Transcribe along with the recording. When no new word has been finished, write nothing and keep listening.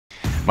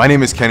My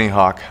name is Kenny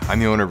Hauk. I'm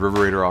the owner of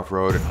River Raider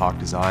Off-Road and Hauk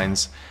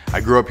Designs.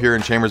 I grew up here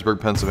in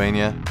Chambersburg,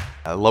 Pennsylvania.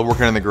 I love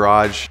working in the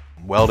garage,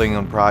 welding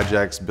on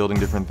projects, building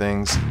different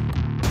things.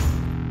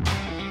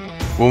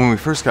 Well, when we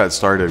first got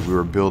started, we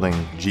were building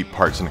Jeep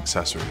parts and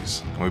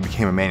accessories, and we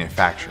became a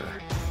manufacturer.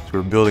 So we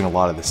were building a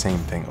lot of the same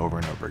thing over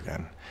and over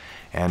again.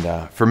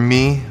 And for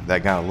me,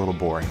 that got a little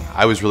boring.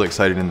 I was really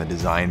excited in the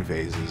design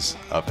phases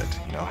of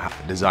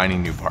it,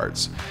 designing new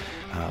parts.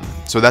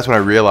 So that's when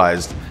I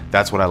realized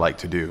that's what I like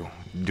to do,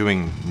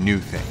 doing new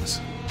things,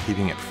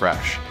 keeping it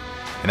fresh.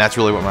 And that's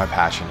really what my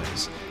passion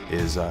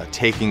is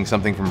taking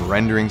something from a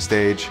rendering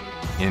stage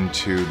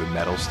into the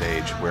metal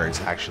stage where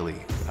it's actually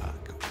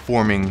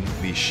forming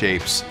these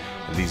shapes,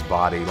 these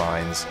body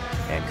lines,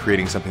 and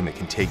creating something that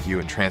can take you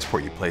and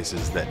transport you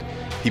places that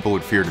people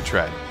would fear to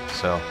tread.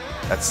 So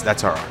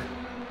that's our art.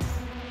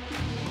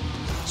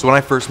 So when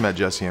I first met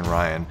Jesse and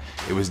Ryan,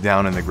 it was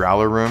down in the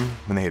growler room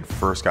when they had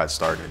first got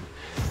started.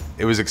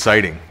 It was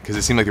exciting because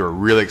it seemed like they were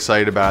really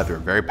excited about it. They were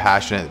very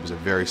passionate. It was a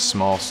very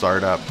small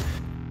startup.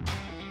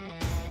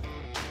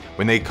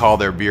 When they call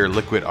their beer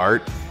liquid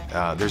art,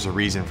 there's a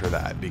reason for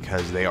that,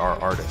 because they are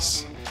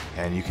artists,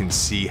 and you can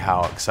see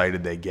how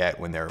excited they get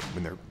when they're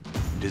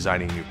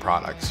designing new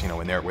products.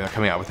 When they're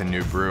coming out with a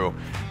new brew,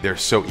 they're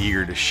so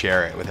eager to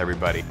share it with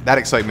everybody. That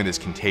excitement is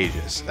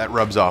contagious. That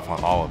rubs off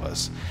on all of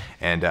us,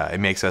 and it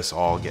makes us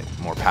all get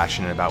more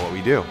passionate about what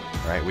we do.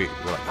 Right? We're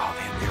like, oh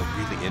man,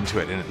 they're really into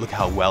it, and look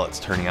how well it's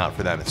turning out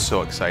for them. It's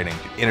so exciting.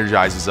 It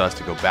energizes us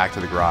to go back to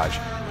the garage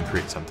and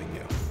create something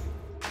new.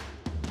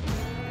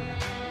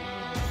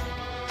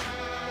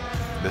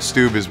 The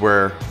Stube is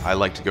where I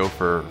like to go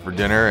for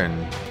dinner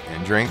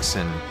and drinks,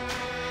 and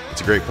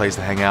it's a great place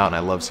to hang out, and I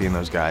love seeing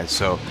those guys.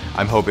 So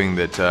I'm hoping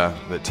that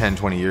that 10,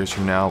 20 years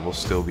from now we'll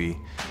still be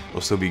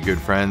good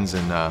friends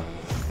and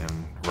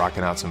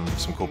rocking out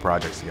some cool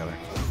projects together.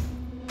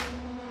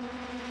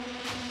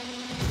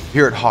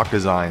 Here at Hauk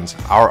Designs,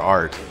 our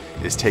art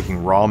is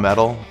taking raw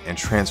metal and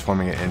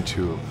transforming it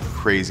into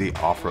crazy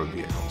off-road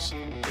vehicles.